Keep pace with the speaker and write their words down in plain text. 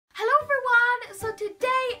so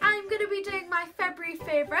today I'm going to be doing my February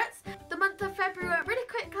favourites. The month of February went really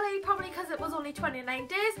quickly, probably because it was only 29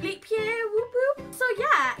 days. Leap year, whoop whoop. So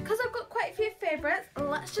yeah, because I've got quite a few favourites,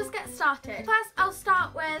 let's just get started. First, I'll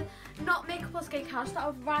start with not makeup or skincare. I'll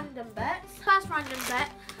start with random bits. First random bit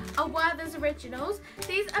are Werther's Originals.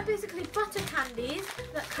 These are basically butter candies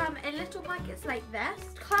that come in little packets like this.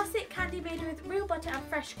 Classic candy made with real butter and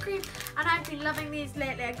fresh cream, and I've been loving these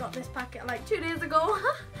lately. I got this packet like 2 days ago.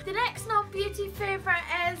 The next non-beauty favourite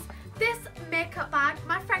is this makeup bag.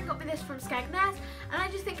 My friend got me this from Skegness, and I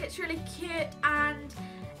just think it's really cute, and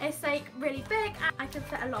it's like really big, and I can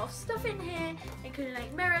fit a lot of stuff in here, including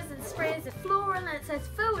like mirrors and sprays and floral, and it says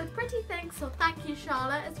fill with pretty things, so thank you,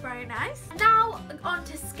 Charlotte, it's very nice. Now on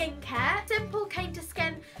to skincare. Simple Kind to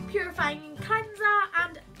Skin Purifying Cleanser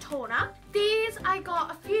and Toner. These I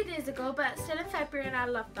got a few days ago, but still in February, and I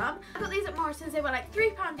love them. I got these at Morrison's. They were like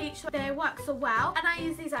 £3 each, so they work so well, and I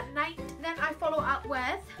use these at night. Then I follow up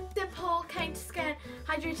with Simple Kind to Skin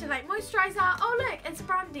Hydrating Night Moisturiser. Oh look, it's a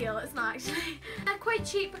brand deal. It's not actually. They're quite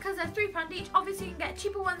cheap because they're £3 each. Obviously you can get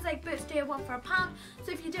cheaper ones like Boots do one for £1,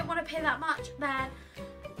 so if you don't want to pay that much, then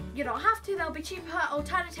you don't have to. There'll be cheaper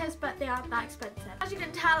alternatives, but they aren't that expensive. As you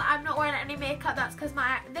can tell, I'm not wearing any makeup. That's because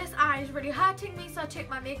this eye is really hurting me, so I took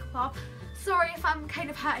my makeup off. Sorry if I'm kind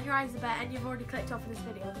of hurting your eyes a bit and you've already clicked off of this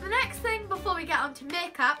video. The next thing before we get on to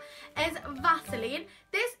makeup is Vaseline.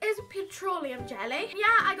 This is petroleum jelly.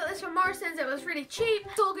 Yeah, I got this from Morrison's. It was really cheap.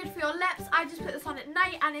 It's all good for your lips. I just put this on at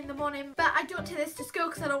night and in the morning, but I don't take this to school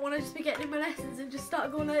because I don't want to just be getting in my lessons and just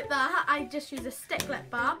start going like that. I just use a stick lip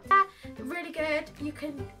balm. Yeah, really good. You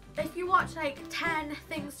can, if you watch like 10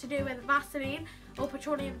 things to do with Vaseline or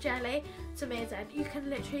petroleum jelly, it's amazing. You can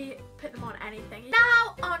literally put them on anything.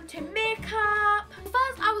 Now on to makeup.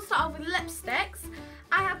 First I will start off with lipsticks.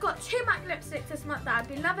 I have got 2 MAC lipsticks this month that I've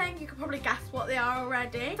been loving. You can probably guess what they are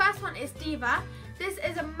already. First one is Diva. This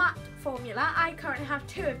is a matte formula. I currently have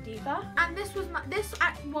 2 of Diva, and this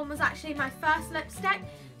one was actually my first lipstick,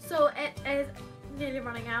 so it is nearly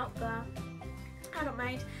running out, but I don't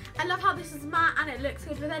mind. I love how this is matte and it looks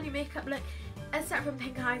good with any makeup look, except from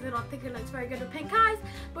pink eyes. I don't think it looks very good with pink eyes,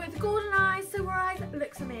 but with golden eyes, silver eyes, it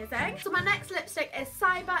looks amazing. So my next lipstick is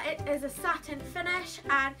Cyber. It is a satin finish,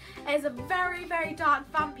 and it is a very, very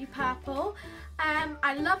dark vampy purple.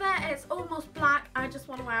 I love it. It's almost black. I just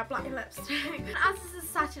want to wear a black lipstick. And as this is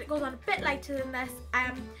satin, it goes on a bit lighter than this,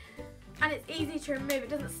 and it's easy to remove. It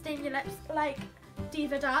doesn't stain your lips like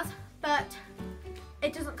Diva does, but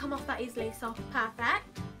it doesn't come off that easily, so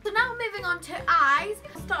perfect. So now moving on to eyes,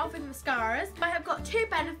 I'll start off with mascaras. I have got 2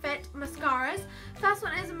 Benefit mascaras. First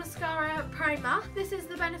one is a mascara primer. This is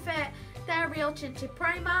the Benefit They're Real Tinted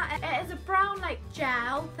Primer. It is a brown like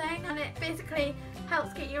gel thing, and it basically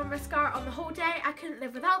helps get your mascara on the whole day. I couldn't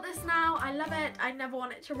live without this now. I love it. I never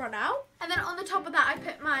want it to run out. And then on the top of that I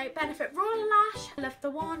put my Benefit Roller Lash. I love the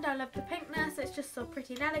wand. I love the pinkness. It's just so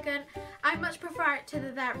pretty and elegant. I much prefer it to the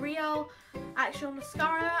They're Real actual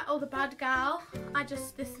mascara or the Bad Gal.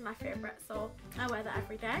 This is my favourite, so I wear that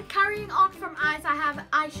every day. Carrying on from eyes, I have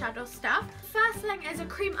eyeshadow stuff. First thing is a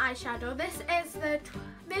cream eyeshadow. This is the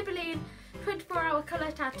Maybelline 24-hour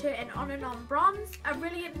colour tattoo in On and On Bronze. A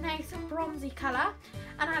really nice bronzy colour,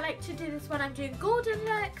 and I like to do this when I'm doing golden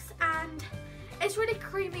looks, and it's really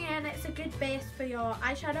creamy and it's a good base for your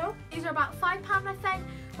eyeshadow. These are about £5 I think,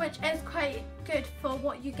 which is quite good for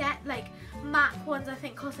what you get. Like MAC ones I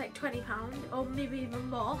think cost like £20 or maybe even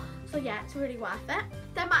more, so yeah, it's really worth it.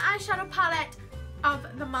 Then my eyeshadow palette of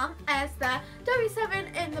the month is the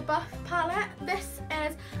W7 in the Buff palette. This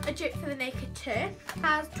is a dupe for the Naked 2. It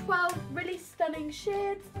has 12 really stunning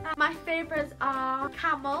shades. My favourites are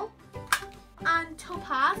Camel and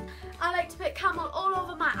Topaz. I like to put Camel all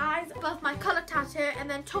over my eyes above my colour tattoo, and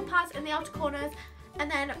then Topaz in the outer corners,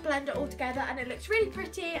 and then blend it all together, and it looks really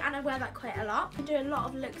pretty, and I wear that quite a lot. I do a lot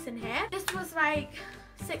of looks in here. This was like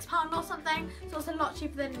 £6 or something, so it's a lot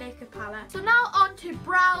cheaper than Naked palette. So now on to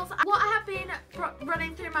brows. What I have been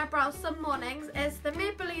running through my brows some mornings is the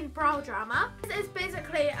Maybelline Brow Drama. This is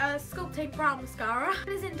basically a sculpting brow mascara. It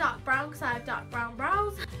is in dark brown because I have dark brown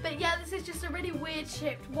brows, but yeah, this is just a really weird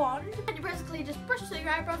shaped wand, and you basically just brush through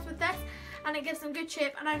your eyebrows with this, and it gives them good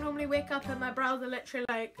shape. And I normally wake up and my brows are literally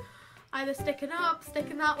like either sticking up,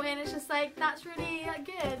 sticking that way, and it's just like, that's really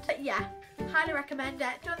good. But yeah, highly recommend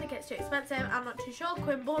it. Don't think it's too expensive. I'm not too sure.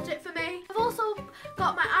 Quinn bought it for me. I've also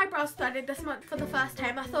got my eyebrows threaded this month for the first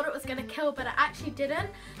time. I thought it was going to kill, but it actually didn't.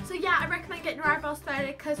 So yeah, I recommend getting your eyebrows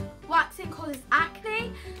threaded because waxing causes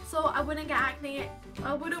acne, so I wouldn't get acne,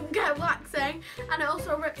 I wouldn't get waxing, and it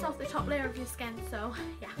also rips off the top layer of your skin, so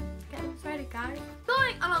yeah. get this ready, guys.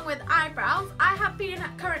 Going along with eyebrows, I have been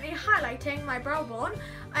currently highlighting my brow bone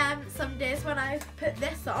some days when I put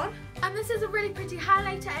this on. And this is a really pretty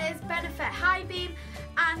highlighter. It is Benefit High Beam.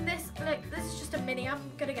 And this, look, this is just a mini.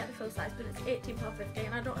 I'm gonna get the full size, but it's £18.50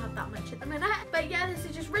 and I don't have that much at the minute. But yeah, this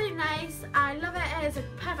is just really nice. I love it. It is a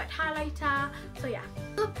perfect highlighter. So yeah.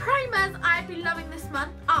 The primers I've been loving this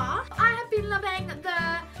month are, I have been loving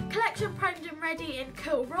the Collection Primed and Ready in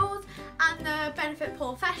Cool Rose and the Benefit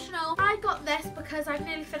Professional. I got this because I've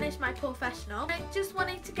nearly finished my Professional. I just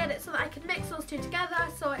wanted to get it so that I could mix those two together,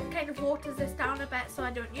 so it kind of waters this down a bit so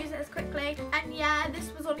I don't use it as quickly. And yeah,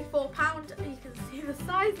 this was only £4. You can see the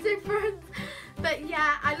size difference. But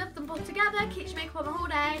yeah, I love them both together. Keeps your makeup on the whole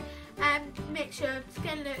day and makes your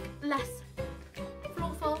skin look less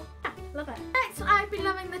flawful. Yeah, love it. Next, I've been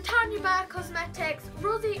loving the Tanya Burr Cosmetics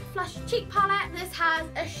Rosy Flush Cheek Palette. This has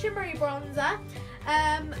a shimmery bronzer,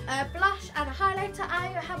 a blush and a highlighter. I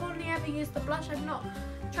have only ever used the blush. I've not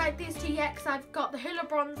tried these two yet because I've got the Hoola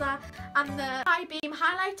bronzer and the High Beam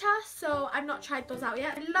highlighter, so I've not tried those out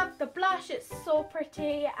yet. I love the blush. It's so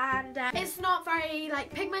pretty and it's not very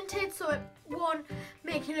like pigmented, so it won't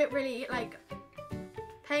make you look really like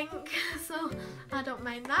pink, so I don't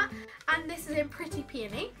mind that. And this is in Pretty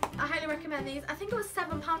Peony. I highly recommend these. I think it was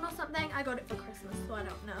 £7 or something. I got it for Christmas, so I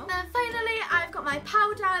don't know. Then finally, I've got my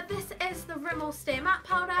powder. This is the Rimmel Stay Matte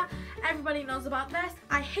powder. Everybody knows about this.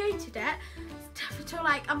 I hated it until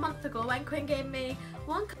like a month ago when Quinn gave me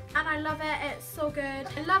one, and I love it. It's so good.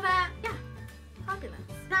 I love it. Yeah, fabulous.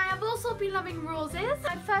 Now I've also been loving roses.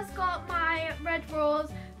 I first got my red rose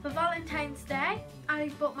for Valentine's Day. I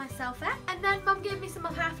bought myself it, and then Mum gave me some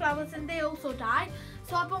of her flowers and they also died,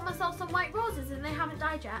 so I bought myself some white roses and they haven't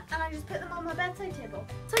died yet, and I just put them on my bedside table.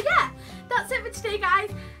 So yeah, that's it for today, guys.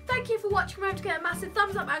 Thank you for watching. Remember to get a massive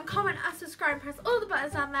thumbs up and comment and subscribe and press all the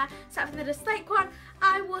buttons down there except for the dislike one.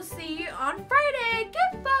 I will see you on Friday.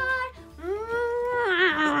 Goodbye.